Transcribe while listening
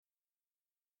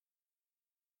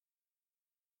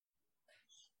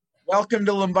Welcome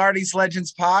to Lombardi's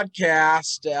Legends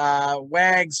podcast.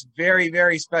 Wags, very,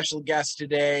 very special guest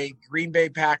today. Green Bay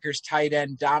Packers tight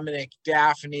end Dominic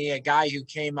Dafney, a guy who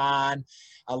came on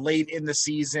late in the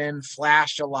season,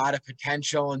 flashed a lot of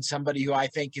potential, and somebody who I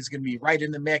think is going to be right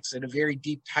in the mix at a very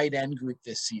deep tight end group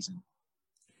this season.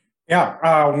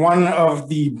 Yeah, one of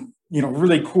the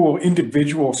really cool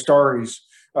individual stories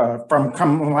from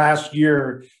come last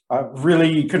year.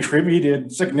 Really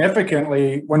contributed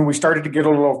significantly when we started to get a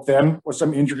little thin with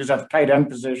some injuries at the tight end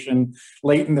position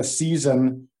late in the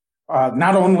season.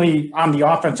 Not only on the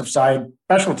offensive side,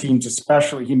 special teams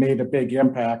especially, he made a big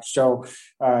impact. So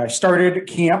started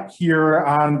camp here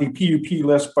on the PUP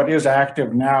list, but is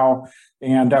active now.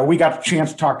 And we got the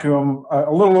chance to talk to him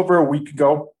a little over a week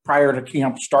ago prior to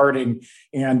camp starting.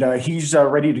 And he's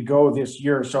ready to go this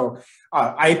year. So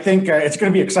I think it's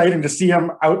going to be exciting to see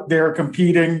him out there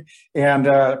competing.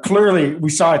 And clearly, we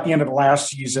saw at the end of the last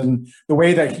season the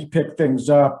way that he picked things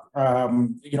up.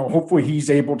 Hopefully he's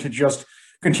able to just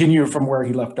continue from where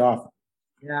he left off.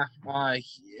 Yeah,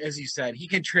 as you said, he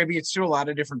contributes to a lot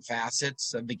of different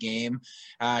facets of the game.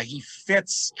 He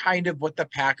fits kind of what the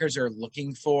Packers are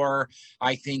looking for,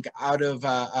 I think, out of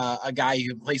a guy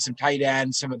who plays some tight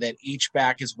end, some of that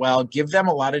H-back as well. Give them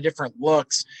a lot of different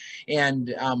looks.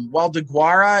 And while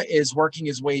DeGuara is working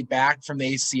his way back from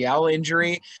the ACL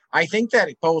injury, I think that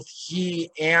both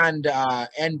he and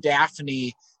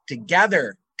Dafney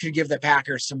together could give the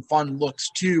Packers some fun looks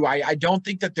too. I don't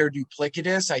think that they're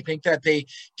duplicitous. I think that they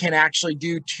can actually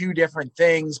do two different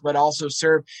things, but also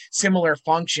serve similar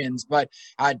functions. But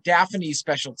Dafney's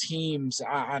special teams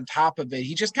on top of it,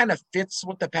 he just kind of fits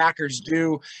what the Packers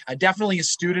do. Definitely a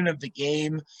student of the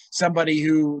game, somebody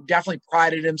who definitely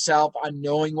prided himself on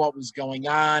knowing what was going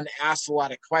on, asked a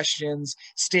lot of questions,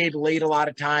 stayed late a lot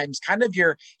of times, kind of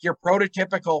your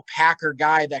prototypical Packer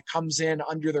guy that comes in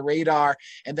under the radar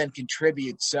and then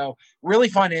contributes. So really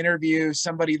fun interview,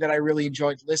 somebody that I really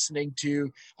enjoyed listening to,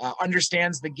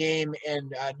 understands the game,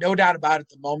 and no doubt about it,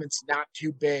 the moment's not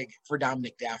too big for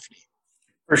Dominic Dafney.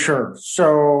 For sure.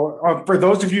 So for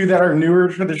those of you that are newer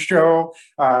to the show,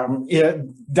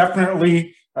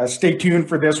 definitely stay tuned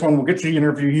for this one. We'll get to the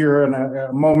interview here in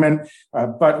a moment,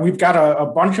 but we've got a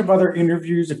bunch of other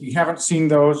interviews. If you haven't seen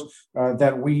those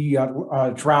that we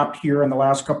dropped here in the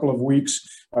last couple of weeks,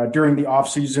 during the off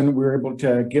season, we were able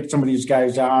to get some of these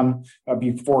guys on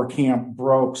before camp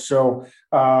broke. So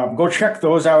go check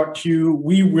those out too.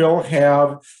 We will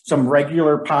have some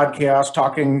regular podcasts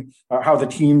talking how the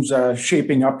team's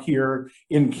shaping up here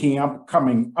in camp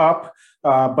coming up.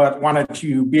 But wanted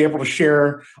to be able to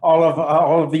share all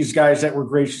of these guys that were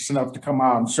gracious enough to come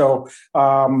on. So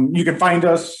you can find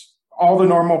us all the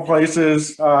normal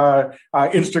places,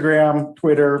 Instagram,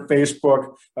 Twitter,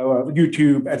 Facebook,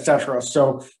 YouTube, etc.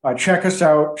 So check us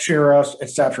out, share us,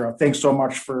 etc. Thanks so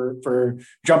much for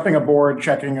jumping aboard,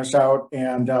 checking us out,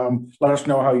 and let us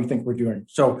know how you think we're doing.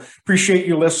 So appreciate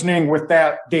you listening. With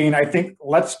that, Dane, I think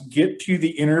let's get to the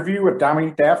interview with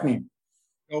Dominic Dafney.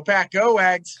 Go Pack, go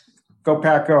Wags. Go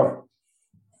Pack, go.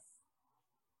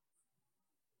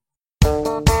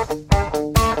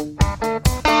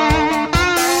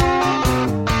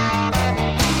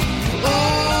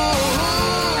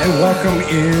 And welcome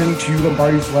into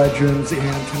Lombardi's Legends.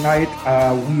 And tonight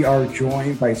we are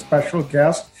joined by special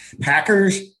guest,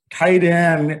 Packers tight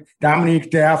end,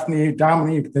 Dominic Dafney.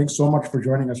 Dominic, thanks so much for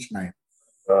joining us tonight.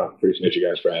 Appreciate you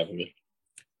guys for having me.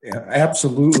 Yeah,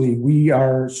 absolutely. We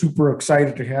are super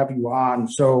excited to have you on.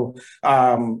 So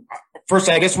first,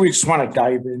 I guess we just want to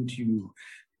dive into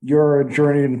your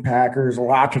journey in the Packers. A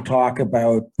lot to talk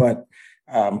about, but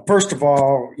first of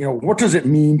all, what does it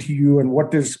mean to you, and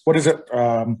what is it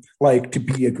like to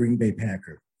be a Green Bay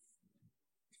Packer?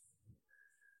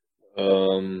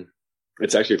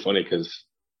 It's actually funny because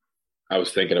I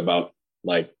was thinking about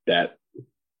that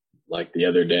the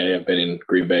other day. I've been in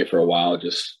Green Bay for a while,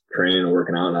 just training and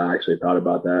working out, and I actually thought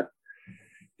about that.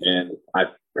 And I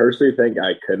personally think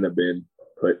I couldn't have been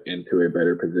put into a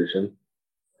better position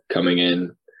coming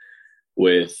in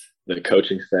with the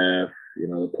coaching staff,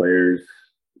 the players,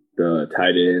 the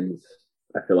tight ends.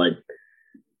 I feel like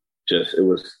it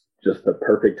was just the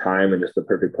perfect time and just the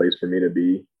perfect place for me to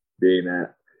be, being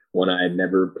that when I had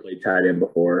never played tight end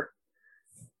before,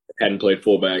 hadn't played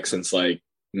fullback since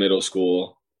middle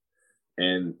school,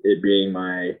 and it being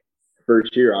my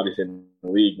first year, obviously, in the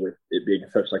league, with it being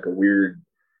such a weird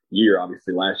year.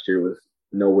 Obviously, last year was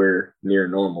nowhere near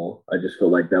normal. I just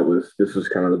felt like this was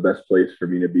kind of the best place for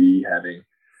me to be, having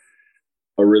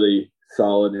a really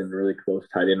solid and really close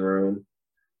tight end room.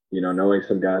 Knowing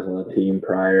some guys on the team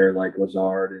prior, like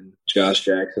Lazard and Josh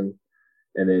Jackson,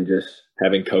 and then just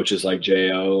having coaches like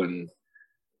J.O. and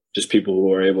just people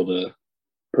who are able to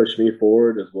push me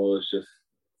forward as well as just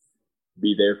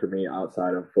be there for me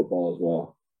outside of football as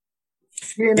well.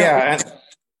 Yeah, and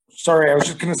sorry, I was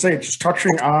just going to say, just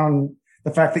touching on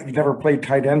the fact that you never played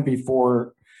tight end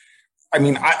before. I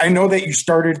mean, I know that you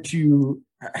started to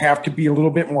have to be a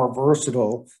little bit more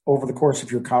versatile over the course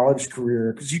of your college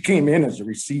career because you came in as a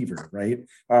receiver, right?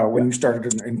 When you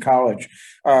started in college.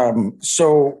 Or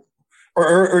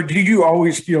did you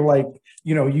always feel like,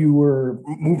 you were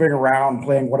moving around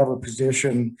playing whatever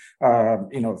position,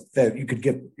 that you could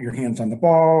get your hands on the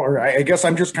ball? Or I guess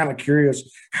I'm just kind of curious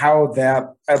how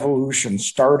that evolution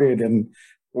started and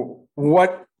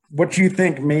what do you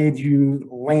think made you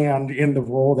land in the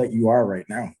role that you are right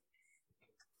now?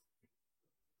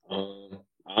 I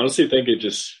honestly think it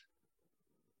just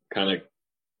kind of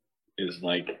is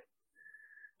like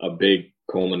a big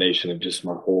culmination of just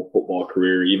my whole football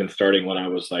career, even starting when I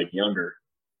was like younger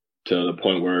to the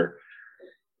point where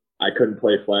I couldn't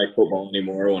play flag football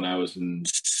anymore when I was in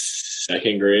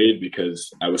second grade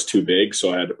because I was too big.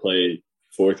 So I had to play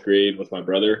fourth grade with my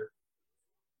brother,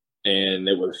 and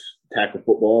it was tackle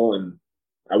football. And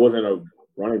I wasn't a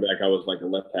running back. I was like a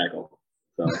left tackle.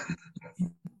 So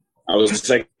I was in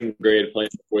second grade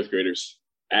playing with fourth graders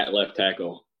at left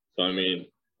tackle. So, I mean,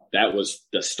 that was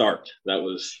the start.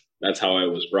 That's how I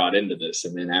was brought into this.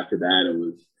 And then after that, it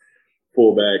was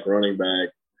fullback, running back,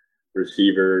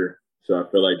 receiver. So I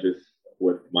feel like just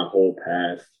with my whole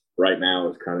past right now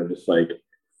is kind of just like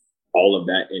all of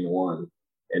that in one.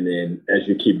 And then as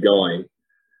you keep going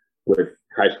with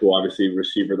high school, obviously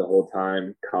receiver the whole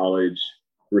time, college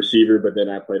receiver, but then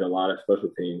I played a lot of special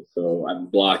teams. So I'm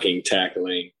blocking,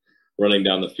 tackling, running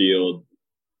down the field.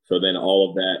 So then all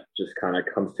of that just kind of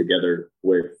comes together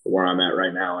with where I'm at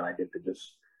right now. And I get to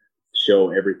just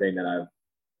show everything that I've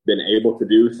been able to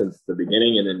do since the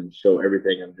beginning and then show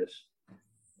everything I'm just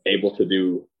able to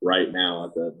do right now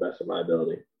at the best of my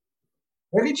ability.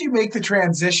 Where did you make the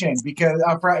transition? Because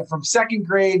from second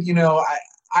grade,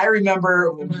 I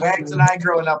remember Wags and I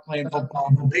growing up playing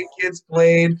football. The big kids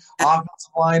played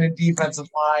offensive line and defensive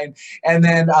line. And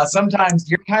then sometimes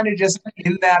you're kind of just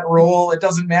in that role. It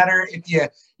doesn't matter if you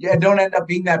don't end up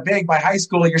being that big. By high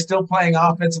school, you're still playing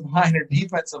offensive line or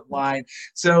defensive line.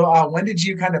 So when did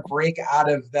you kind of break out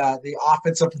of the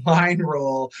offensive line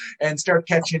role and start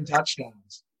catching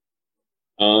touchdowns?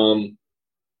 I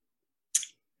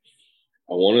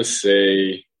want to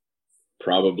say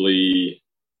probably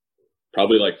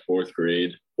like fourth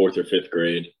or fifth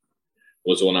grade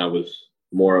was when I was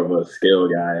more of a skill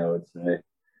guy, I would say,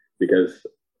 because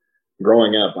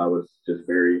growing up, I was just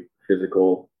very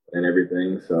physical and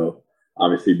everything. So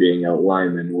obviously being a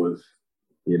lineman was,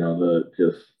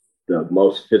 the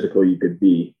most physical you could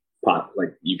be,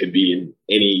 like you could be in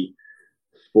any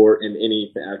sport, in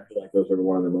anything. I feel like those are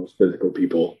one of the most physical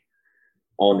people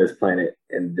on this planet,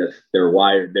 and just they're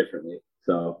wired differently.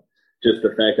 So just the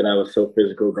fact that I was so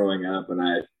physical growing up and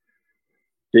I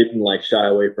didn't like shy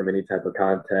away from any type of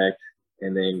contact,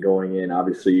 and then going in,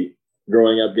 obviously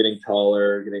growing up, getting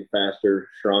taller, getting faster,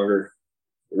 stronger,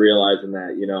 realizing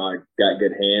that, I got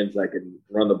good hands, I can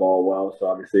run the ball well. So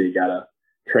obviously you got to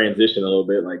transition a little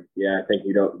bit. Like, yeah, I think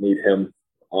you don't need him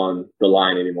on the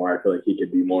line anymore. I feel like he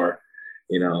could be more,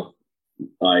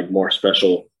 like more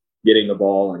special getting the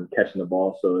ball and catching the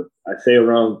ball. So I'd say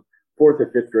around fourth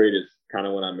or fifth grade is kind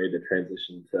of when I made the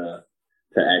transition to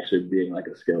actually being like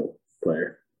a skill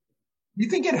player. You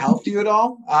think it helped you at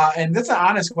all? And that's an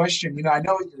honest question. I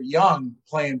know you're young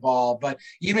playing ball, but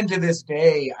even to this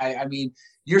day, I mean,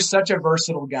 you're such a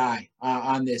versatile guy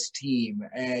on this team.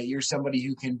 You're somebody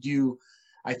who can do,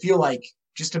 I feel like,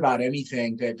 just about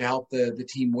anything to help the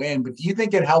team win. But do you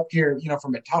think it helped your,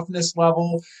 from a toughness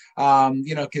level?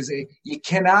 Because you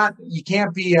can't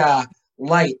be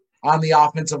light on the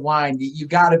offensive line. You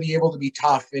got to be able to be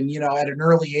tough. And, at an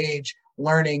early age,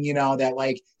 learning, that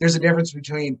like there's a difference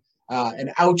between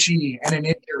an ouchie and an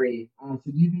injury. So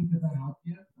do you think that helped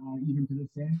you even to this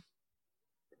day?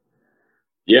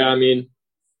 Yeah, I mean,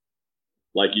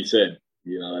 like you said,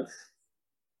 that's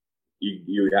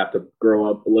you have to grow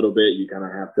up a little bit. You kind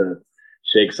of have to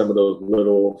shake some of those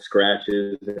little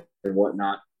scratches and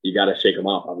whatnot. You got to shake them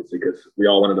off, obviously, because we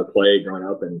all wanted to play growing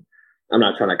up, and I'm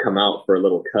not trying to come out for a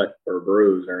little cut or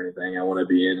bruise or anything. I want to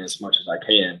be in as much as I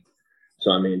can. So,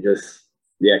 I mean, just,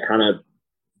 yeah, kind of,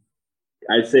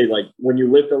 I'd say, like, when you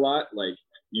lift a lot, like,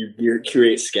 you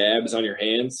create scabs on your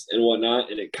hands and whatnot,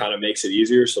 and it kind of makes it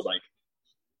easier. So, like,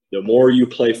 the more you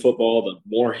play football, the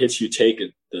more hits you take,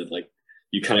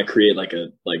 you kind of create like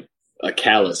a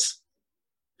callus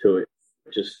to it,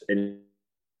 and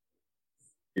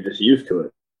you're just used to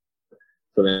it.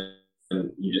 So then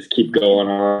you just keep going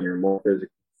on. You're more physical.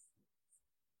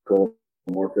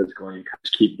 more physical, and you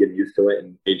just keep getting used to it.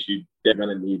 And you're going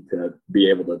to need to be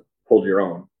able to hold your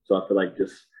own. So I feel like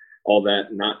just all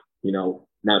that,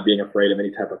 not being afraid of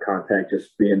any type of contact,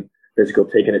 just being physical,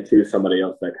 taking it to somebody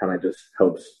else, that kind of just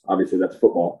helps. Obviously, that's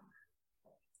football.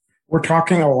 We're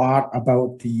talking a lot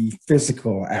about the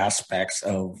physical aspects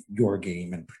of your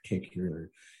game in particular,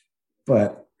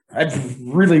 but I'm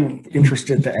really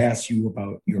interested to ask you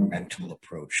about your mental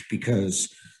approach, because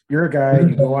you're a guy,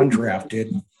 you go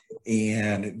undrafted,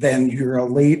 and then you're a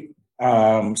late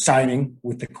signing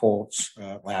with the Colts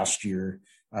last year,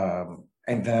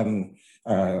 and then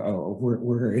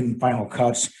we're in final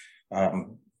cuts,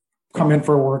 come in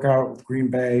for a workout with Green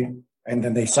Bay, and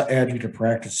then they add you to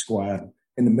practice squad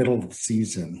in the middle of the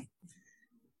season.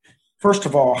 First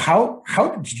of all, how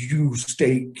did you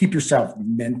keep yourself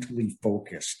mentally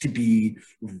focused to be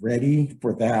ready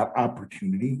for that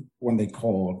opportunity when they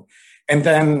called? And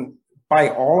then by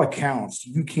all accounts,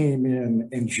 you came in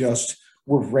and just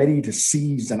were ready to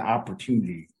seize an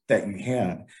opportunity that you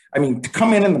had. I mean, to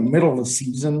come in the middle of the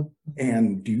season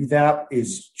and do that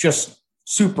is just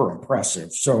super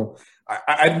impressive. So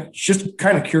I'm just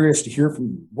kind of curious to hear from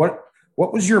you.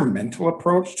 What was your mental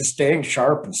approach to staying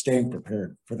sharp and staying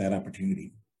prepared for that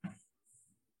opportunity?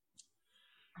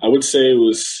 I would say it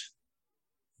was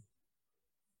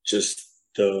just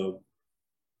the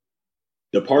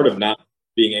part of not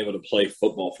being able to play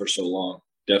football for so long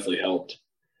definitely helped,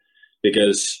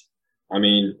 because I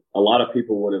mean, a lot of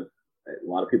people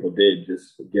did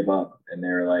just give up, and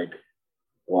they're like,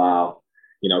 wow,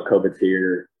 COVID's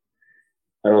here.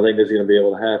 I don't think this is going to be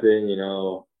able to happen,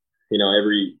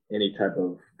 any type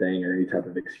of thing or any type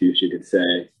of excuse you could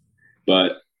say.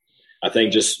 But I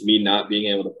think just me not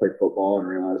being able to play football and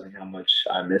realizing how much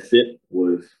I missed it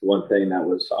was one thing that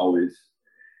was always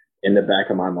in the back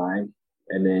of my mind.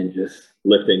 And then just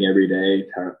lifting every day,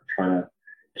 trying to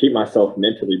keep myself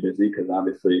mentally busy, because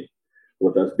obviously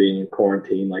with us being in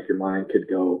quarantine, like, your mind could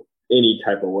go any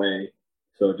type of way.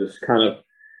 So just kind of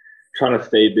trying to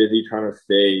stay busy, trying to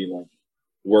stay like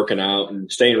working out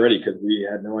and staying ready, because we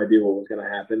had no idea what was going to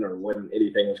happen or when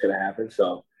anything was going to happen.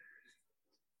 So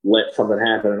let something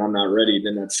happen and I'm not ready,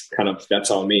 then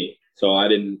that's on me. So I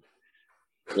didn't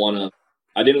want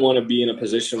to be in a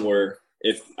position where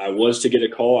if I was to get a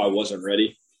call, I wasn't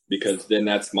ready, because then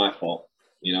that's my fault.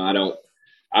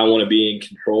 I want to be in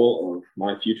control of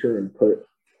my future and put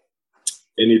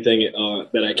anything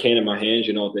that I can in my hands.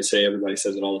 What they say, everybody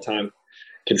says it all the time,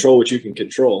 control what you can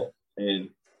control. And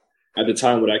at the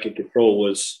time, what I could control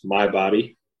was my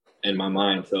body and my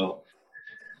mind. So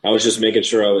I was just making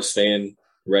sure I was staying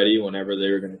ready whenever they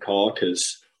were going to call,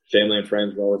 because family and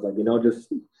friends were always like,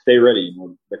 just stay ready.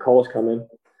 The call is coming.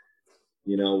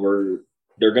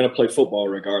 They're going to play football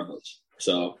regardless.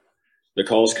 So the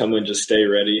call's coming, just stay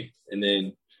ready. And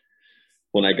then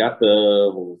when I got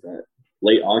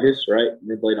late August, right?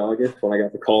 Mid-late August, when I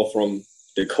got the call from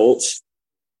the Colts,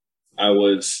 I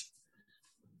was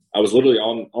literally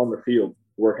on the field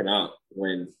working out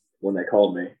when they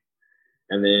called me.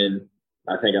 And then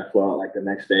I think I flew out like the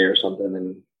next day or something.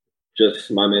 And just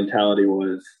my mentality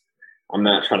was, I'm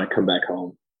not trying to come back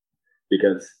home,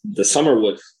 because the summer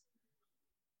was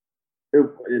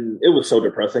so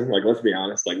depressing. Like, let's be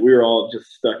honest, like, we were all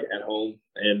just stuck at home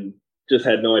and just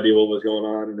had no idea what was going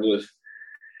on. And it was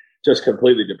just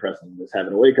completely depressing. Just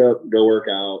having to wake up, go work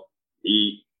out,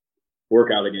 eat,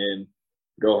 work out again,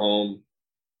 go home,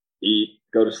 eat,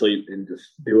 go to sleep, and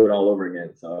just do it all over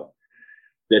again. So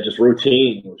that just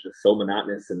routine was just so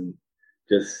monotonous and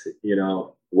just,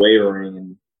 wavering.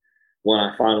 And when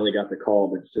I finally got the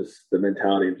call, it's just the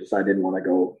mentality of just, I didn't want to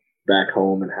go back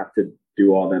home and have to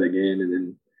do all that again. And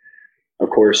then, of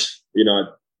course, I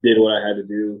did what I had to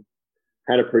do,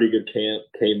 had a pretty good camp,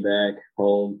 came back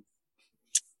home.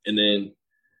 And then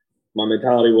my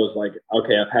mentality was like,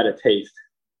 okay, I've had a taste.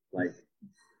 Like,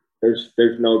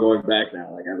 there's no going back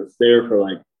now. Like, I was there for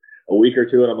like a week or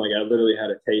two, and I'm like, I literally had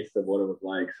a taste of what it was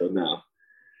like. So no,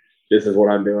 this is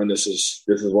what I'm doing. This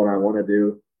is what I want to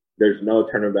do. There's no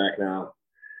turning back now.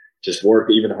 Just work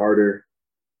even harder.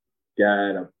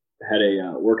 I had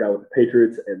a workout with the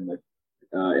Patriots and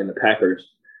the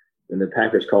Packers, and the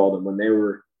Packers called, and when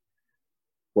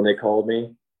they called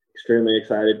me, extremely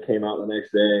excited, came out the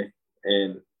next day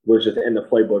and was just in the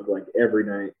playbook like every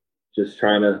night, just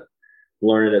trying to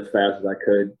learn it as fast as I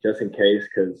could, just in case.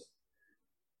 Because,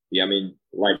 yeah, I mean,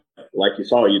 like you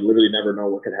saw, you literally never know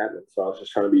what could happen. So I was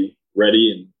just trying to be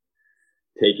ready and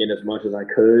take in as much as I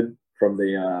could from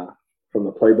the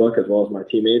playbook, as well as my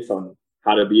teammates, on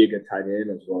how to be a good tight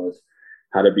end, as well as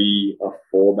how to be a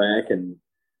fullback and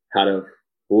how to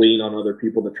lean on other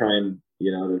people to try and,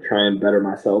 to try and better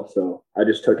myself. So I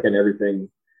just took in everything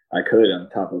I could on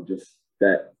top of just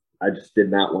that. I just did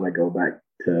not want to go back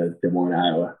to Des Moines,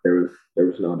 Iowa. There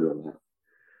was no doing that.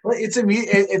 Well,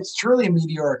 it's truly a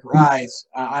meteoric rise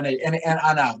on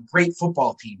on a great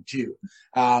football team too.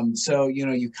 So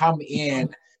you come in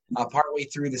partway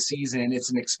through the season. It's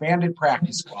an expanded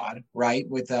practice squad, right?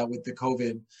 With the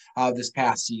COVID this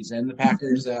past season, the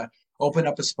Packers open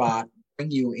up a spot,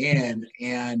 bring you in,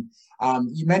 and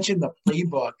you mentioned the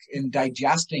playbook and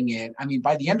digesting it. I mean,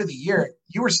 by the end of the year,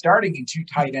 you were starting in 2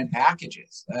 tight end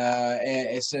packages.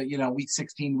 So week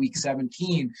 16, week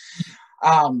 17.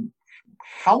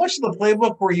 How much of the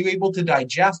playbook were you able to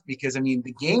digest? Because I mean,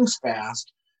 the game's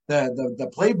fast. The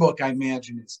playbook, I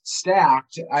imagine, is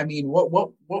stacked. I mean,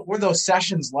 what were those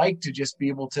sessions like to just be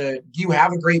able to? Do you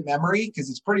have a great memory? Because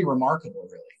it's pretty remarkable,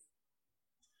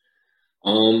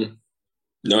 really.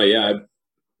 No, yeah, I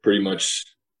pretty much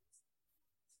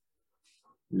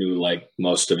knew like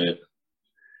most of it.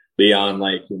 Beyond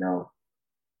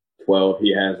 12,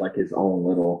 he has like his own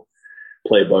little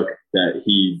playbook that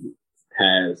he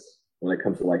has when it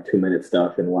comes to like 2-minute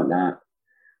stuff and whatnot.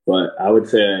 But I would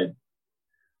say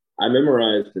I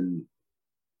memorized and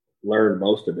learned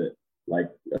most of it,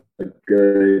 like a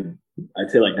good,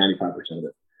 I'd say like 95% of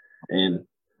it. And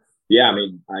yeah, I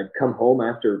mean, I'd come home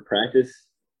after practice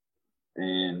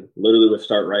and literally would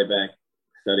start right back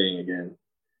studying again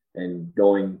and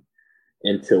going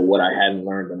into what I hadn't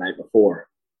learned the night before.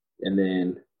 And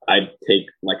then I'd take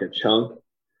like a chunk,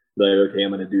 like, okay, I'm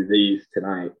going to do these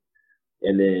tonight.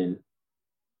 And then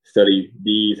study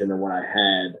these, and then what I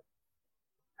had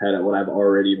what I've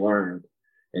already learned,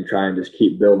 and try and just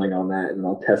keep building on that. And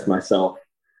I'll test myself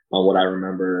on what I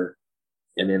remember,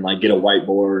 and then like get a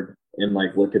whiteboard and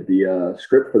like look at the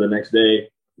script for the next day,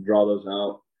 draw those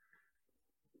out,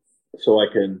 so I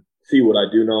can see what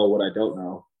I do know, what I don't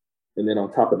know. And then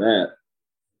on top of that,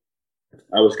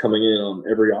 I was coming in on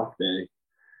every off day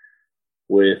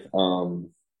with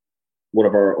one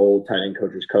of our old tight end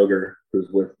coaches, Koger, who's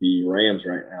with the Rams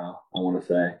right now, I want to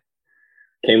say.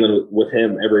 Came in with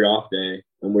him every off day,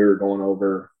 and we were going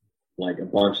over like a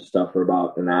bunch of stuff for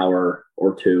about an hour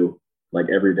or two, like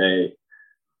every day,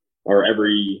 or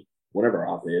every whatever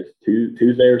off day is,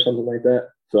 Tuesday or something like that.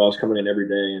 So I was coming in every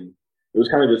day, and it was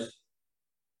kind of just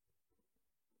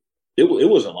it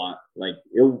was a lot. Like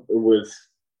it was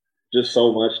just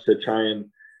so much to try and.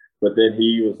 But then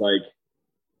he was like,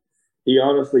 he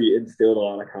honestly instilled a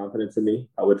lot of confidence in me,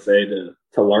 I would say,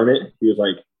 to learn it. He was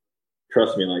like,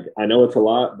 trust me, like, I know it's a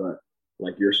lot, but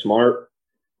like, you're smart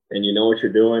and you know what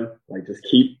you're doing. Like, just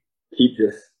keep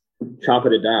just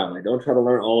chopping it down. Like, don't try to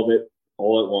learn all of it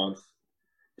all at once.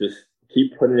 Just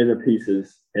keep putting it into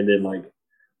pieces. And then like,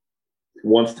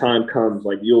 once time comes,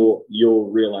 like you'll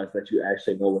realize that you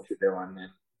actually know what you're doing. And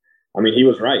I mean, he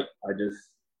was right. I just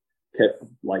kept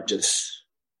like, just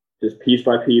piece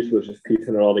by piece, was just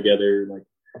piecing it all together, like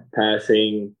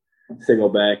passing, single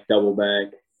back, double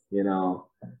back,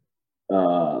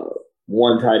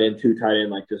 one tight end, 2 tight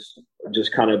end, like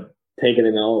just kind of taking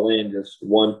it all in, just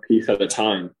one piece at a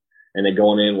time, and then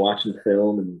going in, watching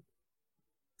film, and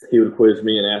he would quiz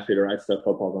me and ask me to write stuff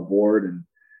up on the board. And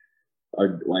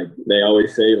like they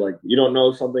always say, like, you don't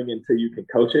know something until you can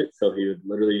coach it. So he would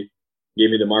literally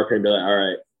give me the marker and be like, all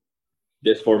right,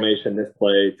 this formation, this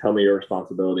play, tell me your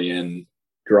responsibility, and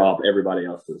draw up everybody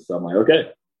else's. So I'm like,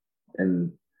 okay.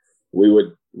 And we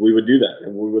would do that.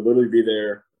 And we would literally be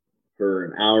there for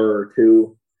an hour or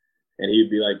two. And he'd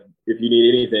be like, if you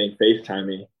need anything, FaceTime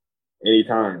me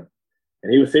anytime.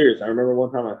 And he was serious. I remember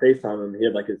one time I FaceTimed him, he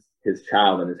had like his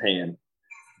child in his hand.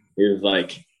 He was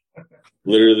like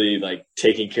literally like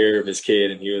taking care of his kid.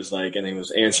 And he was like, and he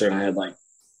was answering. I had like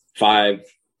 5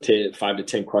 to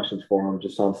 10 questions for him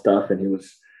just on stuff, and he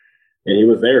was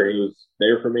there. He was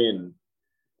there for me, and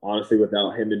honestly,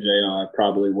 without him and JL, I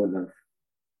probably wouldn't have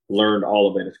learned all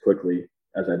of it as quickly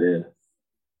as I did.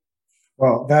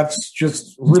 Well, that's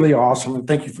just really awesome, and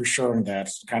thank you for sharing that.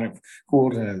 It's kind of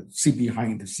cool to see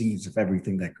behind the scenes of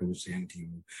everything that goes into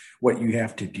what you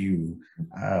have to do.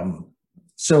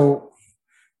 So,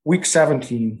 week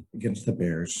 17 against the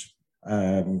Bears.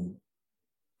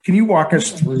 Can you walk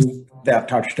us through that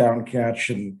touchdown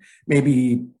catch and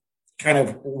maybe kind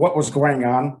of what was going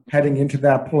on heading into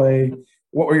that play?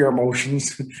 What were your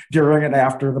emotions during and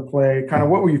after the play? Kind of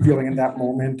what were you feeling in that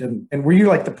moment? And were you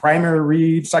like the primary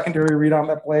read, secondary read on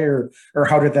that play, or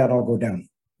how did that all go down?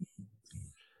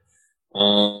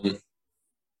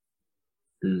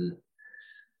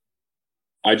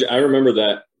 I remember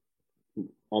that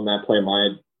on that play,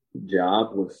 my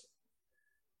job was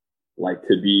like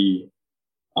to be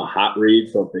a hot read.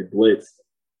 So if they blitzed,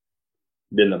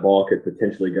 then the ball could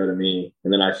potentially go to me.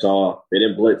 And then I saw they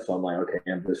didn't blitz, so I'm like, okay,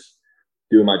 I'm just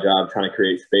doing my job trying to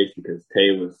create space because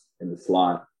Tay was in the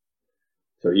slot.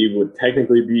 So he would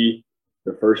technically be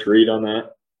the first read on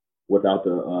that without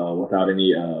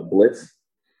any blitz.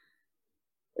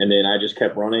 And then I just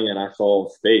kept running, and I saw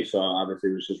space. So I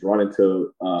obviously was just running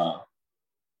to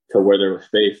where there was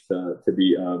space to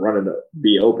be running to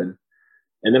be open.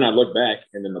 And then I looked back,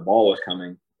 and then the ball was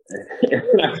coming.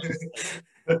 And I was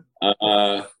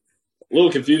a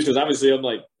little confused because obviously I'm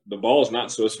like, the ball is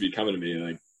not supposed to be coming to me.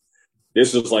 Like,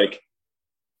 this was like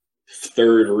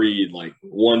third read. Like,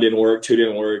 one didn't work, two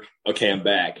didn't work. Okay, I'm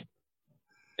back.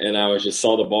 And I was just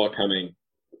saw the ball coming.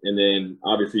 And then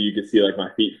obviously you could see like my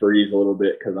feet freeze a little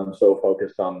bit because I'm so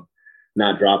focused on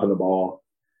not dropping the ball,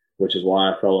 which is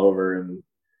why I fell over. And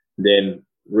then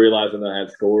realizing that I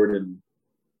had scored, and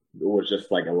it was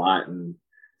just like a lot, and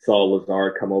saw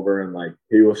Lazard come over, and like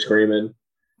he was screaming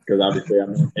because obviously I've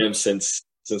known him since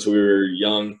we were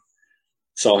young.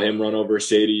 Saw him run over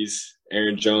Sadie's.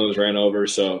 Aaron Jones ran over.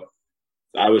 So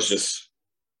I was just,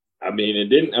 it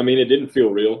didn't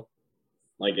feel real.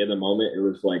 Like in the moment, it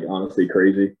was like honestly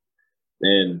crazy.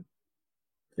 And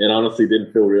it honestly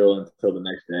didn't feel real until the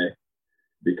next day,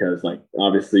 because like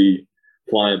obviously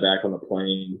flying back on the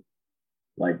plane,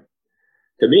 like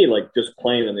to me, like just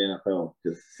playing in the NFL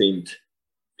just seemed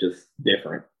just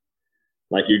different.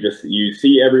 Like you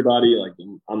see everybody, like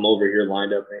I'm over here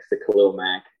lined up next to Khalil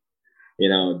Mack,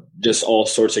 just all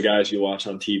sorts of guys you watch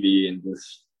on TV, and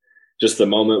just the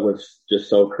moment was just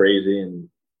so crazy. And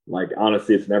like,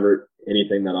 honestly, it's never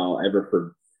anything that I'll ever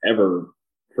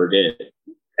forget,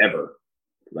 ever.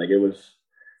 Like, it was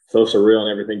so surreal,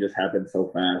 and everything just happened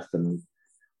so fast, and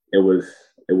it was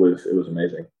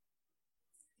amazing.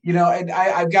 And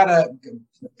I've got a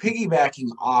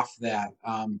piggybacking off that.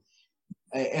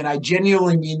 And I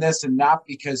genuinely mean this, and not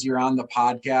because you're on the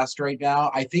podcast right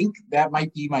now. I think that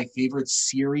might be my favorite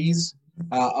series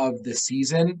of the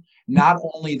season. Not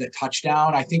only the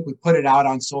touchdown, I think we put it out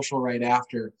on social right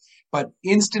after, but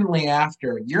instantly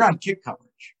after, you're on kick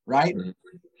coverage, right? Mm-hmm.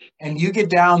 And you get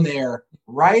down there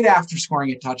right after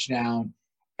scoring a touchdown,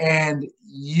 and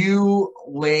you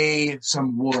lay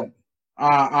some wood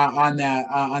on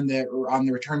the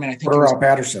return man. I think Cordell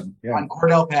Patterson. Yeah. On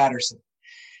Cordell Patterson.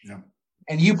 Yeah.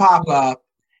 And you pop up,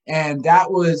 and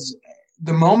that was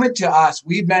the moment to us.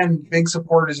 We've been big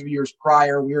supporters of yours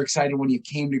prior. We were excited when you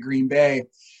came to Green Bay,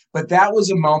 but that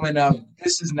was a moment of,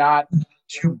 this is not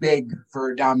too big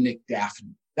for Dominic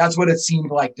Dafney. That's what it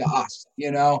seemed like to us,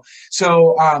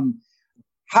 So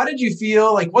how did you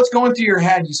feel? Like, what's going through your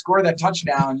head? You score that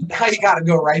touchdown. Now you got to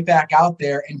go right back out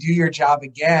there and do your job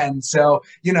again. So,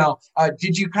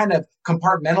 did you kind of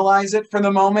compartmentalize it for the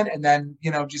moment and then,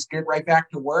 just get right back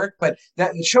to work? But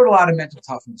it showed a lot of mental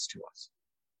toughness to us.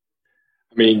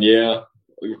 I mean, yeah,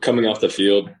 coming off the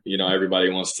field, everybody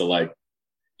wants to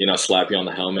slap you on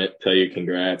the helmet, tell you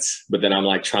congrats. But then I'm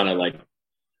like trying to like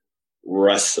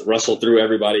wrestle through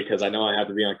everybody because I know I have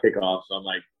to be on kickoff. So I'm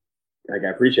like, I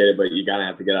appreciate it, but you gotta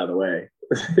have to get out of the way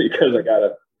because I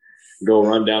gotta go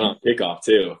run down on kickoff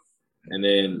too. And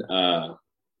then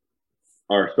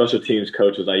our special teams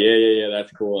coach was like, yeah,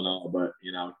 that's cool and all, but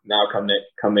now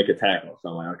come make a tackle. So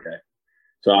I'm like, okay.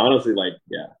 So honestly, I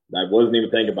wasn't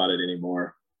even thinking about it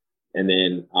anymore. And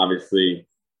then obviously,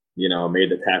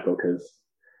 made the tackle because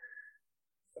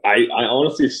I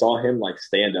honestly saw him like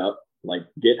stand up, like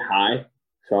get high.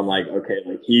 So I'm like, okay,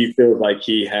 like he feels like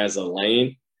he has a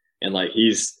lane. And like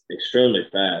he's extremely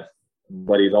fast,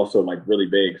 but he's also like really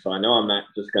big. So I know I'm not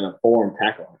just gonna form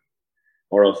tackle him,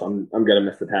 or else I'm gonna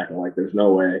miss the tackle. Like there's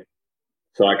no way.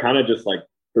 So I kind of just like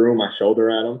threw my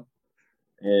shoulder at him,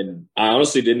 and I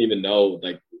honestly didn't even know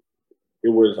like it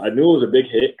was. I knew it was a big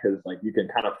hit because like you can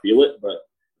kind of feel it, but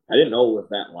I didn't know it was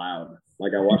that loud.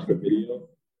 Like I watched the video,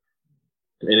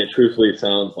 and it truthfully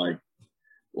sounds like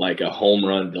a home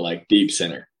run to like deep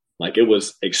center. Like it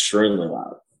was extremely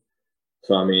loud.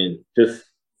 So, I mean, just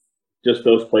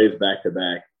those plays back to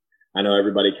back. I know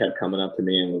everybody kept coming up to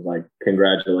me and was like,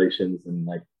 congratulations. And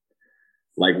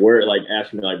asking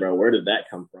me like, bro, where did that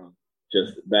come from?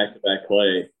 Just back to back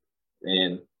play.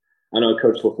 And I know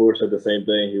Coach LaFleur said the same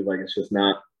thing. He was like, it's just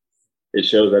not, it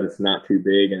shows that it's not too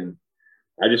big. And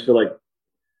I just feel like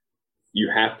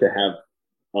you have to have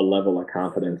a level of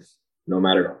confidence no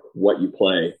matter what you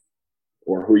play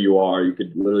or who you are. You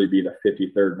could literally be the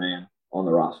 53rd man on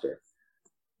the roster.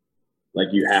 Like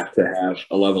you have to have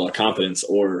a level of confidence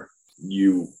or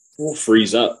you will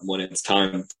freeze up when it's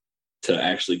time to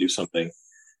actually do something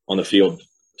on the field.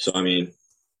 So, I mean,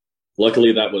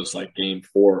 luckily that was like game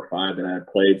 4 or 5 that I had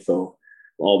played. So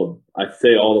I'd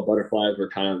say all the butterflies were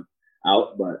kind of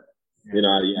out, but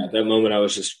Yeah, at that moment I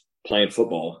was just playing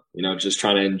football, just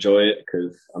trying to enjoy it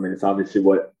because, I mean, it's obviously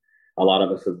what a lot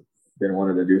of us have been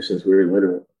wanting to do since we were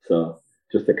little. So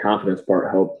just the confidence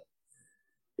part helped,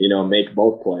 make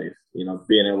both plays,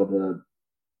 being able to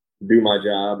do my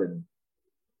job and,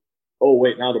 oh,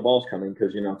 wait, now the ball's coming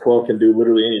because, 12 can do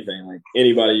literally anything. Like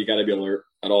anybody, you got to be alert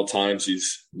at all times.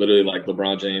 He's literally like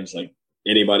LeBron James. Like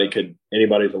anybody's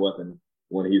a weapon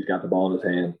when he's got the ball in his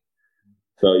hand.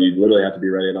 So you literally have to be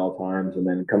ready at all times. And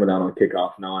then coming out on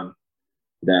kickoff, knowing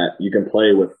that you can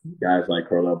play with guys like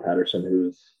Cordell Patterson,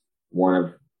 who's one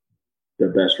of the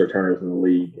best returners in the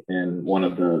league and one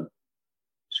of the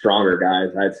stronger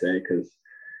guys, I'd say, because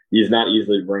he's not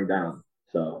easily to bring down.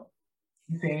 So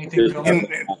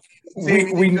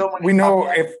we know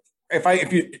I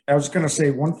was going to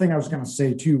say one thing I was going to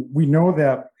say too. We know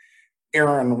that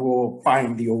Aaron will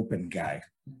find the open guy,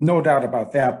 no doubt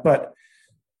about that. But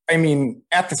I mean,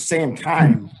 at the same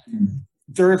time,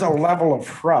 there's a level of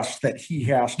trust that he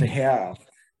has to have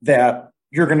that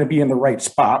you're going to be in the right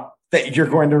spot, that you're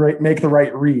going to make the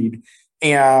right read.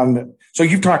 And so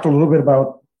you've talked a little bit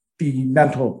about the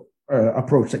mental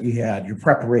approach that you had, your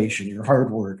preparation, your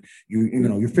hard work,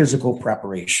 your physical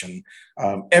preparation,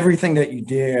 everything that you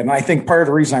did. And I think part of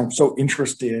the reason I'm so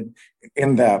interested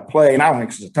in that play, and I don't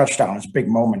think it's a touchdown, it's a big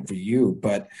moment for you,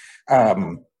 but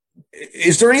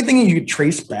is there anything you could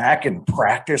trace back in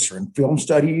practice or in film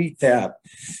study that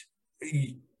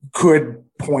could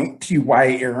point to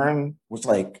why Aaron was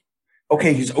like,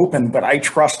 okay, he's open, but I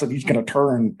trust that he's going to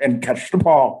turn and catch the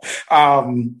ball?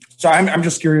 So I'm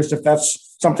just curious if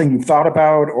that's something you've thought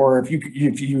about, or if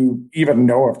you even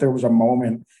know if there was a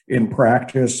moment in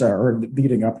practice or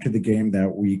leading up to the game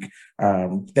that week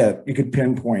that you could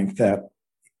pinpoint that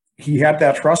he had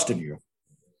that trust in you.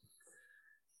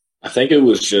 I think it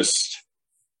was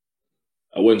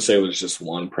I wouldn't say it was just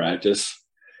one practice.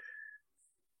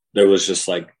 There was just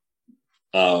like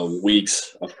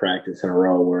weeks of practice in a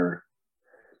row where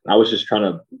I was just trying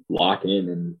to lock in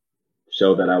and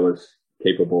show that I was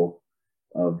capable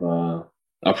of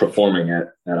performing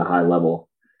at a high level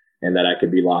and that I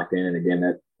could be locked in. And again,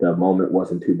 that the moment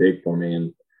wasn't too big for me.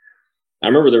 And I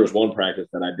remember there was one practice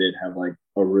that I did have like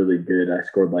a really good, I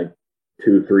scored like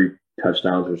 2-3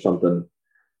 touchdowns or something.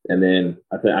 And then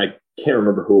I can't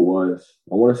remember who it was.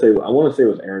 I want to say it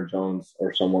was Aaron Jones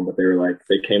or someone, but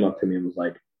they came up to me and was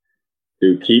like,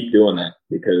 dude, keep doing that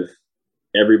because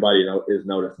everybody is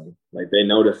noticing. Like they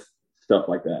notice stuff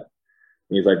like that.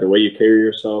 And he's like, the way you carry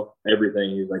yourself, everything.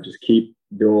 He's like, just keep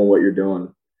doing what you're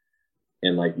doing.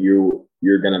 And like you're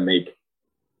gonna make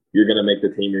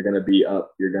the team, you're gonna be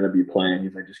up, you're gonna be playing.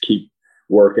 He's like, just keep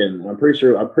working. And I'm pretty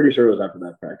sure it was after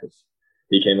that practice.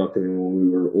 He came up to me when we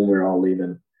were all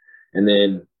leaving. And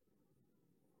then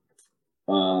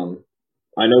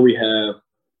I know we have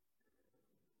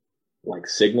like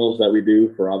signals that we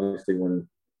do for obviously when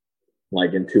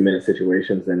like in 2-minute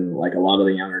situations, and like a lot of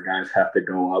the younger guys have to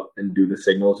go up and do the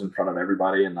signals in front of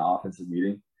everybody in the offensive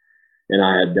meeting. And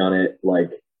I had done it like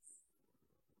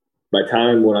by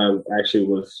time when I actually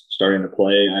was starting to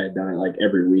play, I had done it like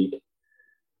every week.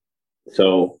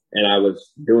 So, and I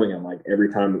was doing them like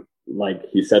every time like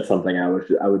he said something, I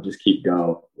would just keep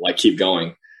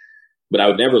going. But I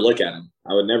would never look at him.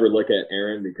 I would never look at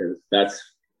Aaron because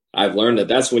I've learned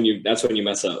that's when you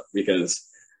mess up, because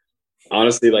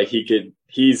honestly, like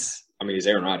he's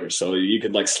Aaron Rodgers. So you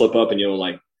could like slip up and you'll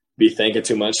like be thinking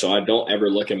too much. So I don't ever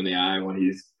look him in the eye when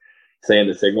he's saying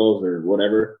the signals or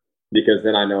whatever, because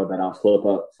then I know that I'll slip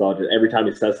up. So I'll just, every time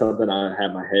he says something, I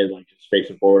have my head like just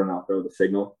facing forward and I'll throw the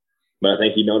signal. But I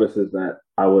think he notices that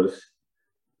I was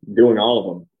doing all of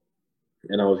them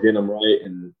and I was getting them right.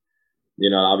 And,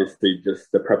 obviously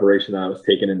just the preparation that I was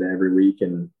taking into every week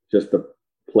and just the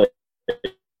plays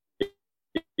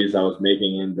I was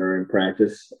making in during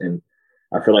practice. And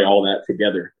I feel like all that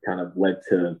together kind of led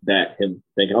to that, him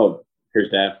thinking, oh,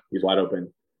 here's Daff, he's wide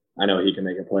open. I know he can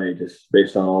make a play, just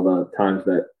based on all the times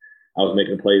that I was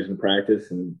making plays in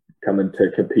practice and coming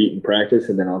to compete in practice.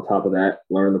 And then on top of that,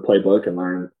 learn the playbook and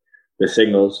learn the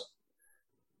signals,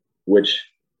 which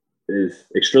is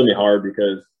extremely hard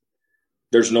because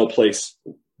there's no place,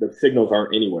 the signals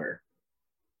aren't anywhere.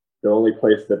 The only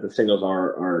place that the signals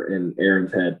are in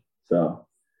Aaron's head. So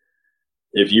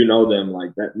if you know them,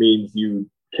 like that means you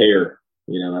care,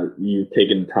 you've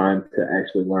taken time to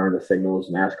actually learn the signals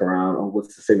and ask around, oh,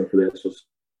 what's the signal for this? What's the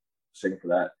signal for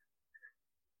that?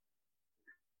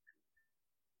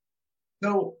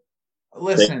 So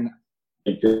listen,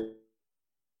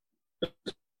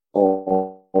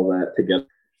 all that together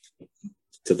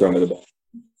to throw me the ball.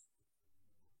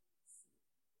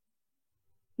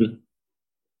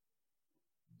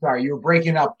 Sorry, you were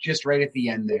breaking up just right at the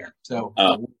end there. So,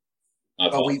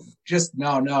 but we just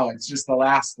no, it's just the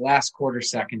last quarter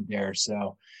second there.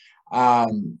 So,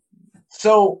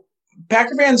 so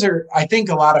Packer fans are. I think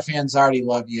a lot of fans already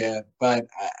love you, but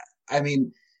I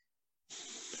mean,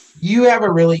 you have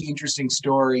a really interesting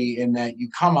story in that you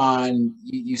come on,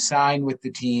 you sign with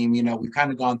the team. You know, we've kind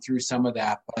of gone through some of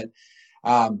that, but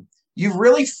you've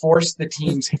really forced the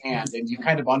team's hand, and you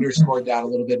kind of underscored that a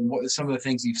little bit in some of the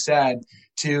things you've said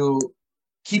to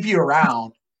keep you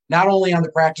around. Not only on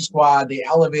the practice squad, they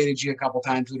elevated you a couple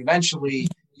times, but eventually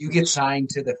you get signed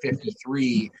to the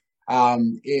 53.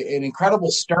 An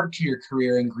incredible start to your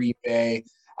career in Green Bay,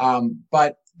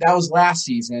 but that was last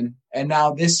season, and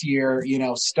now this year, you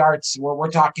know, starts. We're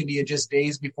talking to you just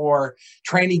days before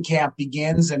training camp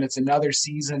begins, and it's another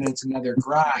season, it's another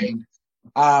grind.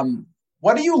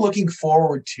 What are you looking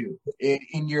forward to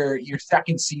in your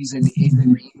second season in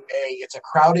Green Bay? It's a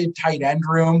crowded tight end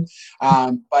room,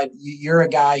 but you're a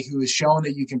guy who has shown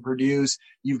that you can produce.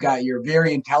 You're a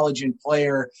very intelligent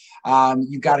player.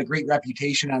 You've got a great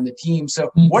reputation on the team.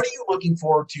 So what are you looking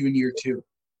forward to in year two?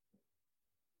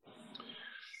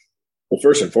 Well,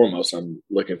 first and foremost, I'm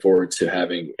looking forward to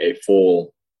having a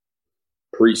full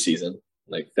preseason.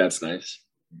 Like, that's nice,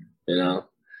 you know?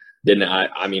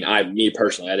 Me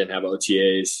personally, I didn't have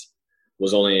OTAs,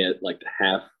 was only at like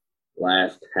the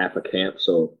last half of camp.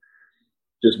 So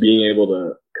just being able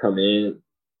to come in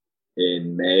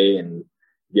May and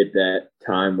get that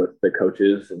time with the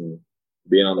coaches and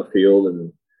being on the field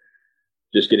and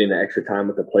just getting the extra time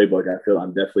with the playbook, I feel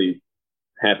I'm definitely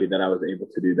happy that I was able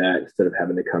to do that instead of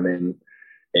having to come in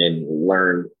and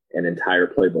learn an entire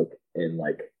playbook in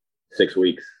like 6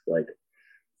 weeks. Like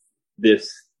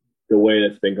the way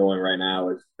that's been going right now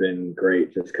has been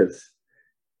great just because,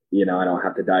 you know, I don't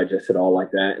have to digest it all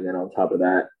like that. And then on top of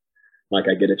that, like,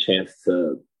 I get a chance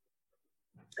to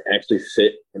actually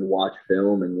sit and watch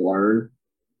film and learn,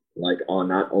 like, on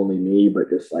not only me, but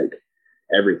just like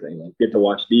everything. Like, get to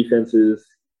watch defenses,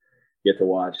 get to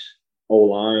watch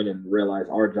O-line and realize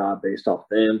our job based off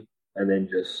them. And then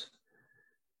just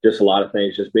a lot of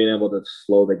things, just being able to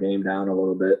slow the game down a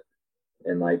little bit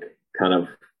and like kind of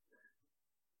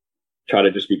try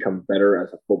to just become better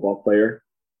as a football player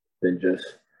than just,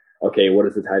 okay, what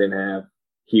does the tight end have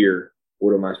here?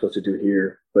 What am I supposed to do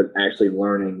here? But actually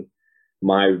learning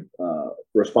my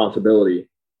responsibility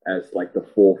as like the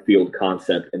full field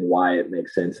concept and why it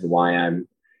makes sense and why I'm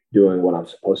doing what I'm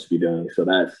supposed to be doing. So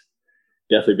that's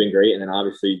definitely been great. And then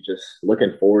obviously just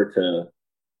looking forward to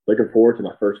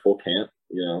my first full camp,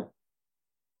 you know.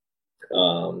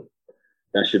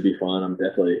 That should be fun. I'm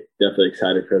definitely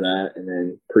excited for that. And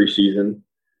then preseason,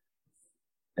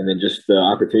 and then just the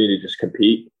opportunity to just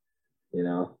compete, you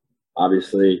know.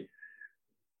 Obviously,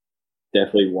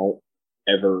 definitely won't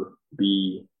ever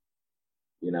be,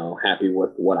 you know, happy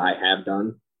with what I have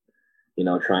done, you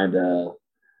know, trying to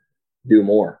do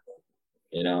more,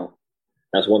 you know.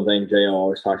 That's one thing JL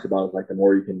always talks about is like the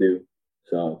more you can do.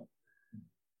 So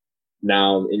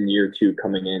now in year two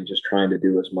coming in, just trying to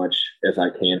do as much as I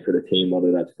can for the team,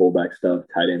 whether that's fullback stuff,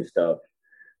 tight end stuff,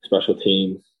 special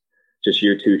teams, just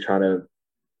year two, trying to,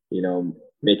 you know,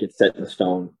 make it set in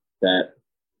stone that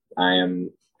I am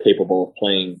capable of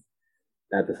playing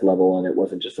at this level. And it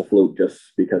wasn't just a fluke just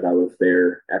because I was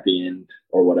there at the end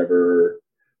or whatever.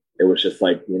 It was just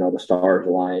like, you know, the stars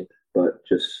aligned, but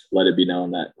just let it be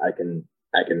known that I can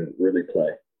really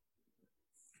play.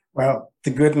 Well,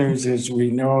 the good news is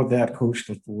we know that Coach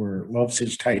LaFleur loves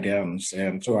his tight ends,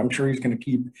 and so I'm sure he's going to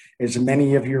keep as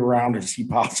many of you around as he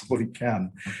possibly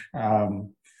can.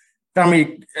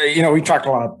 Tommy, you know, we talked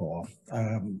a lot of ball.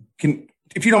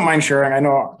 If you don't mind sharing, I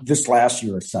know this last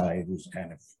year aside was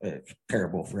kind of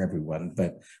terrible for everyone,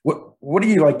 but what do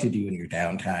you like to do in your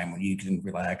downtime when you can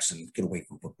relax and get away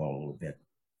from football a little bit?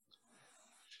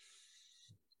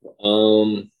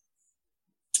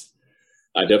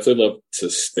 I definitely love to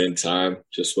spend time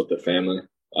just with the family.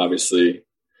 Obviously,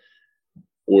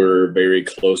 we're a very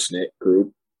close-knit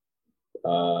group.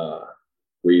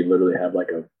 We literally have like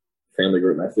a family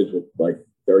group message with like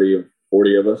 30 or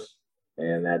 40 of us.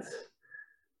 And that's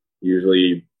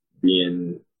usually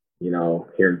being, you know,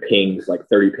 hearing pings, like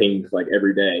 30 pings like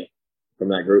every day from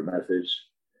that group message,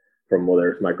 from whether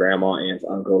it's my grandma, aunts,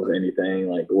 uncles, anything.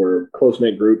 Like, we're a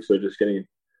close-knit group, so just getting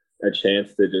a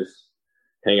chance to just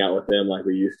hang out with them like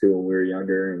we used to when we were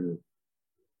younger and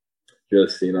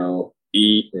just, you know,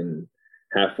 eat and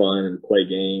have fun and play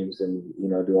games and, you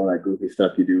know, do all that goofy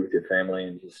stuff you do with your family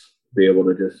and just be able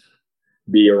to just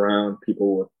be around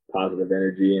people with positive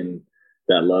energy and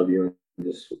that love you and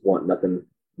just want nothing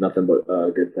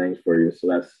but good things for you. So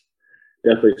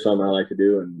definitely something I like to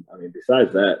do. And I mean,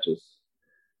 besides that, just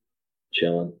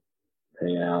chilling,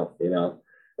 hanging out.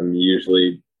 I'm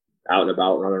usually out and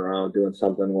about, running around, doing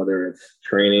something, whether it's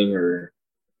training or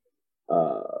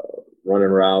running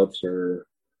routes or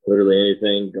literally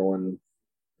anything.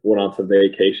 Went on some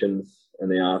vacations in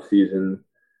the off season.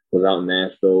 Was out in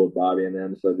Nashville with Bobby and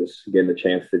them, so just getting the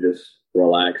chance to just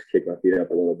relax, kick my feet up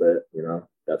a little bit.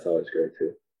 That's always great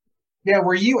too. Yeah,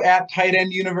 were you at Tight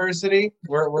End University?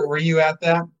 Were you at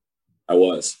that? I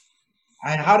was.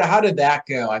 How did that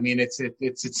go? I mean, it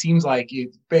seems like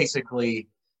it's basically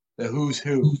the who's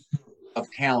who of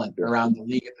talent around the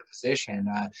league at the position.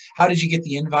 How did you get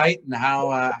the invite, and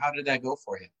how did that go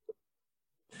for you?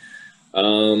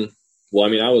 Well, I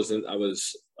mean, I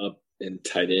was up in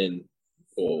tight end.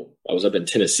 Well, I was up in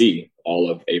Tennessee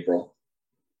all of April.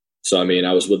 So, I mean,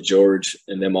 I was with George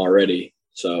and them already.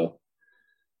 So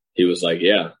he was like,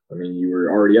 yeah, I mean, you were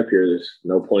already up here. There's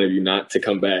no point of you not to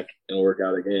come back and work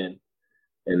out again.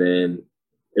 And then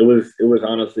it was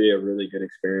honestly a really good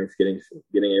experience getting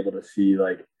able to see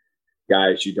like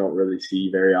guys you don't really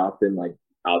see very often, like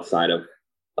outside of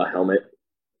a helmet.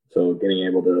 So getting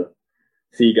able to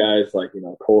see guys like,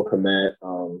 Cole Kmet,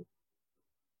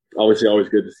 obviously always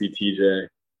good to see TJ,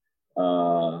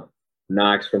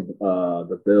 Knox from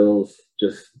the Bills,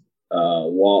 just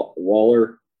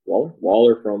Waller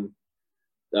from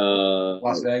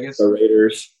Las Vegas, the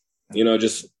Raiders.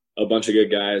 Just a bunch of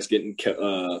good guys getting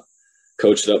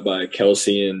coached up by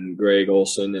Kelsey and Greg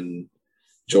Olson and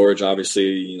George.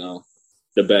 Obviously,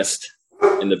 the best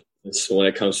in the business when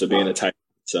it comes to being a tight end.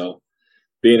 So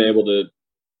being able to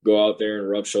go out there and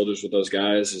rub shoulders with those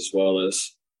guys, as well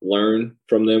as learn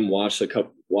from them, watch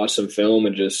some film,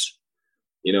 and just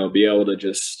be able to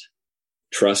just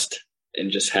trust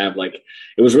and just have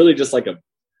it was really just like a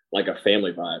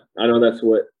family vibe. I know that's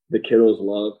what the kiddos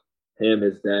love. Him,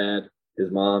 his dad,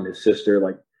 his mom, his sister,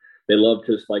 they love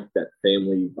just that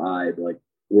family vibe.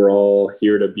 We're all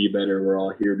here to be better. We're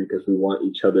all here because we want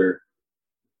each other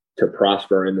to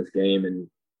prosper in this game, and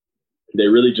they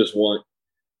really just want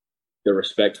the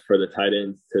respect for the tight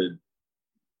ends to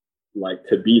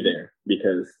be there,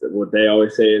 because what they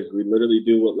always say is we literally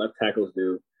do what left tackles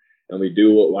do and we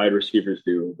do what wide receivers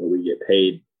do, but we get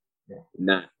paid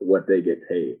not what they get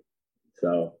paid.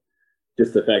 So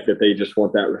just the fact that they just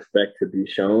want that respect to be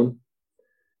shown.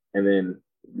 And then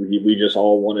we just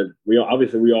all want to, we all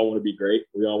want to be great.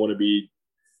 We all want to be,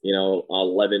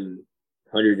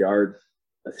 1,100 yards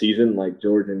a season like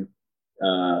George and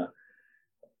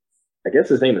I guess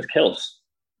his name is Kels.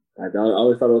 I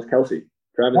always thought it was Kelsey.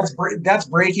 Travis. That's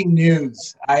breaking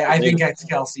news. I think it's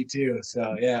Kelsey too.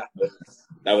 So yeah,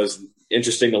 that was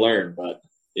interesting to learn. But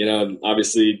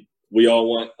obviously we all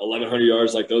want 1,100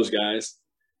 yards like those guys.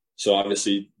 So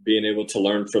obviously being able to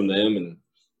learn from them and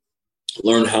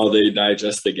learn how they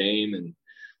digest the game and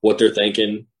what they're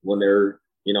thinking when they're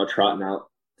trotting out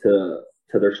to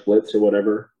their splits or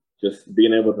whatever. Just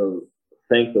being able to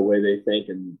think the way they think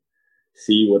and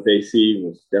see what they see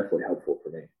was definitely helpful for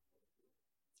me.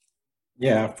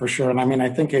 Yeah, for sure. And I mean, I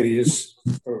think it is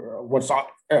what's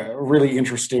really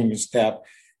interesting is that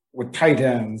with tight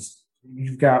ends,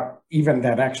 you've got even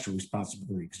that extra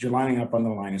responsibility because you're lining up on the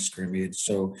line of scrimmage.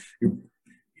 So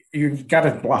you've got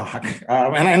to block.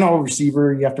 And I know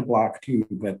receiver, you have to block too,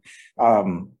 but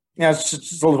it's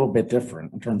just a little bit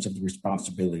different in terms of the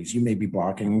responsibilities. You may be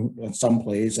blocking in some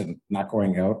plays and not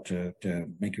going out to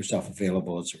make yourself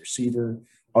available as a receiver.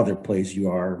 Other plays you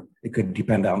are. It could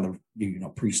depend on the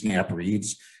pre-snap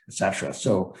reads, etc.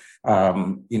 So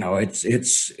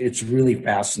it's really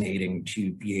fascinating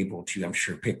to be able to, I'm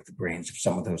sure, pick the brains of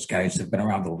some of those guys that have been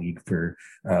around the league for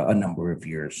a number of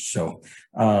years. So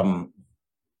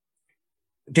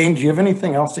Dane, do you have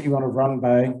anything else that you want to run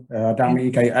by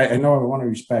Dominique? I know I want to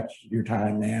respect your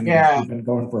time, man. Yeah. We've been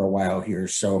going for a while here.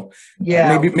 So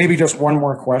yeah, maybe just one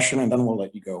more question and then we'll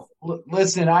let you go.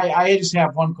 Listen, I just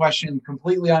have one question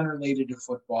completely unrelated to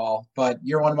football, but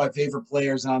you're one of my favorite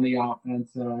players on the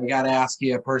offense. So I got to ask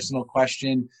you a personal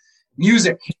question.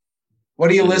 Music. What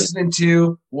are you listening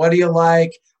to? What do you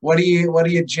like? What do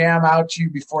you jam out to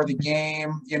before the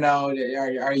game?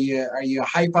 Are you a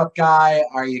hype up guy?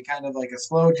 Are you kind of like a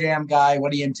slow jam guy?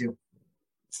 What are you into?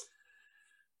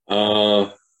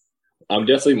 I'm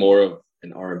definitely more of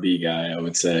an R&B guy, I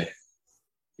would say.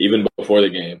 Even before the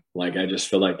game, I just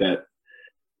feel like that.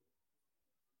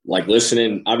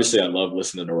 Listening, obviously, I love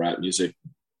listening to rap music.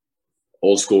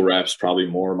 Old school rap's probably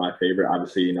more my favorite.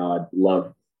 Obviously, I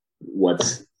love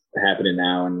what's happening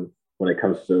now and when it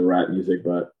comes to rap music,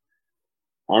 but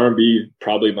R&B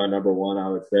probably my number one, I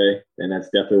would say, and that's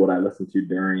definitely what I listen to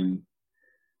during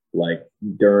like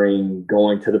during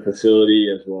going to the facility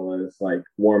as well as like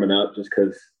warming up, just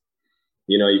because,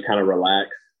 you know, you kind of relax.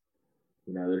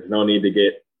 You know, there's no need to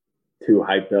get too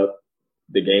hyped up.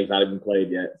 The game's not even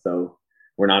played yet, so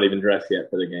we're not even dressed yet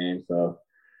for the game. So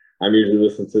I'm usually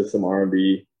listening to some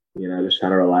R&B, you know, just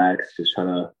trying to relax, just trying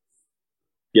to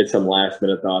get some last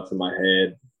minute thoughts in my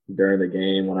head during the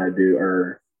game when I do,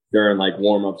 or during like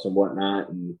warm ups and whatnot,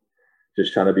 and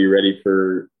just trying to be ready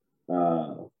for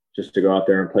just to go out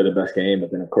there and play the best game.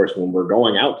 But then, of course, when we're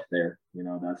going out there, you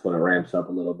know, that's when it ramps up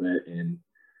a little bit and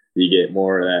you get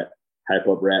more of that hype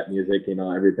up rap music, you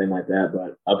know, everything like that.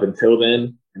 But up until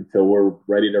then, until we're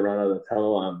ready to run out of the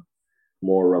tunnel, I'm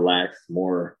more relaxed,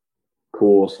 more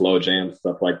cool, slow jams,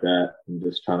 stuff like that. And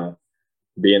just trying to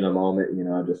be in the moment, you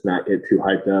know, just not get too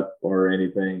hyped up or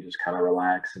anything, just kind of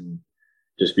relax and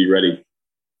just be ready.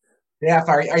 Yeah,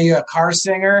 are you a car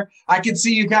singer? I could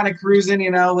see you kind of cruising, you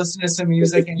know, listening to some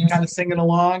music and you kind of singing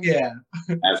along. Yeah.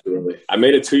 Absolutely. I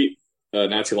made a tweet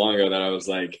not too long ago that I was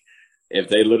like, if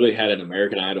they literally had an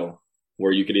American Idol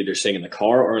where you could either sing in the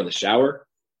car or in the shower,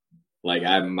 like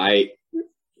I might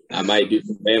do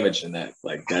some damage in that.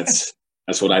 Like that's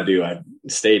what I do. I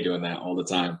stay doing that all the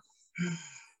time.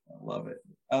 I love it.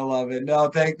 No,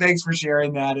 thanks for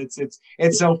sharing that.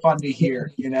 It's so fun to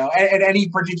hear, you know. And any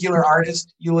particular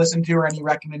artist you listen to, or any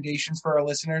recommendations for our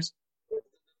listeners?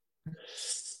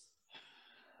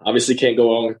 Obviously, can't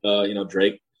go on with you know,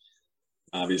 Drake.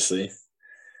 Obviously,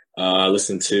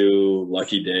 listen to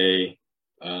Lucky Day,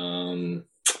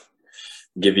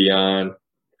 Giveon,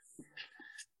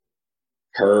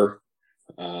 her,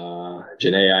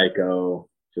 Jhené Aiko.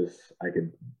 The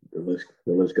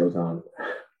list goes on.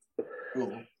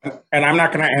 Cool. And I'm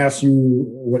not going to ask you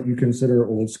what you consider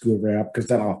old school rap, because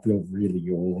then I'll feel really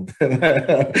old.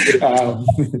 Old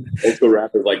school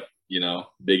rap is like, you know,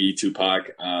 Biggie,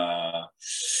 Tupac,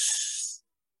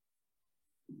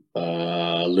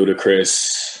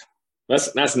 Ludacris.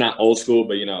 That's not old school,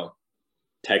 but you know,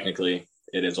 technically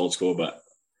it is old school. But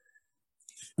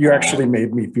you actually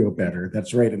made me feel better.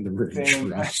 That's right in the range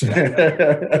for us.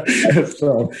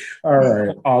 So, all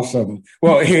right, awesome.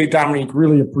 Well, hey, Dominique,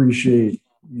 really appreciate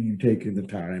you taking the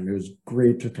time. It was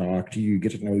great to talk to you,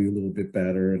 get to know you a little bit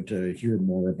better, and to hear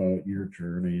more about your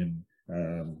journey and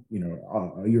you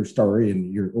know, your story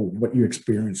and what you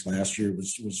experienced last year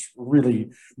was really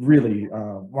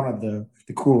one of the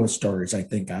coolest stories, I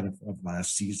think, out of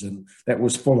last season. That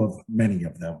was full of many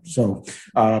of them. So,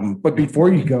 but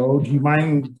before you go, do you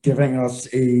mind giving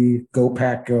us a Go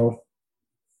Pack Go?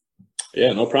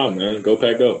 Yeah, no problem, man. Go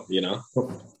Pack Go. You know,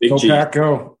 Go Pack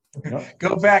Go. Yep.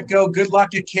 Go Pack Go. Good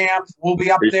luck at camp. We'll be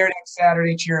up there next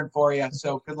Saturday cheering for you.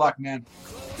 So good luck, man.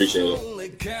 Appreciate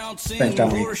it. Thanks,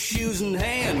 Dominique. Horseshoes and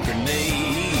hand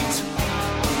grenades.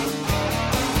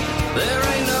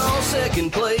 There ain't no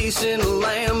second place in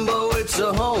Lambeau. It's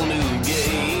a whole new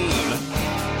game.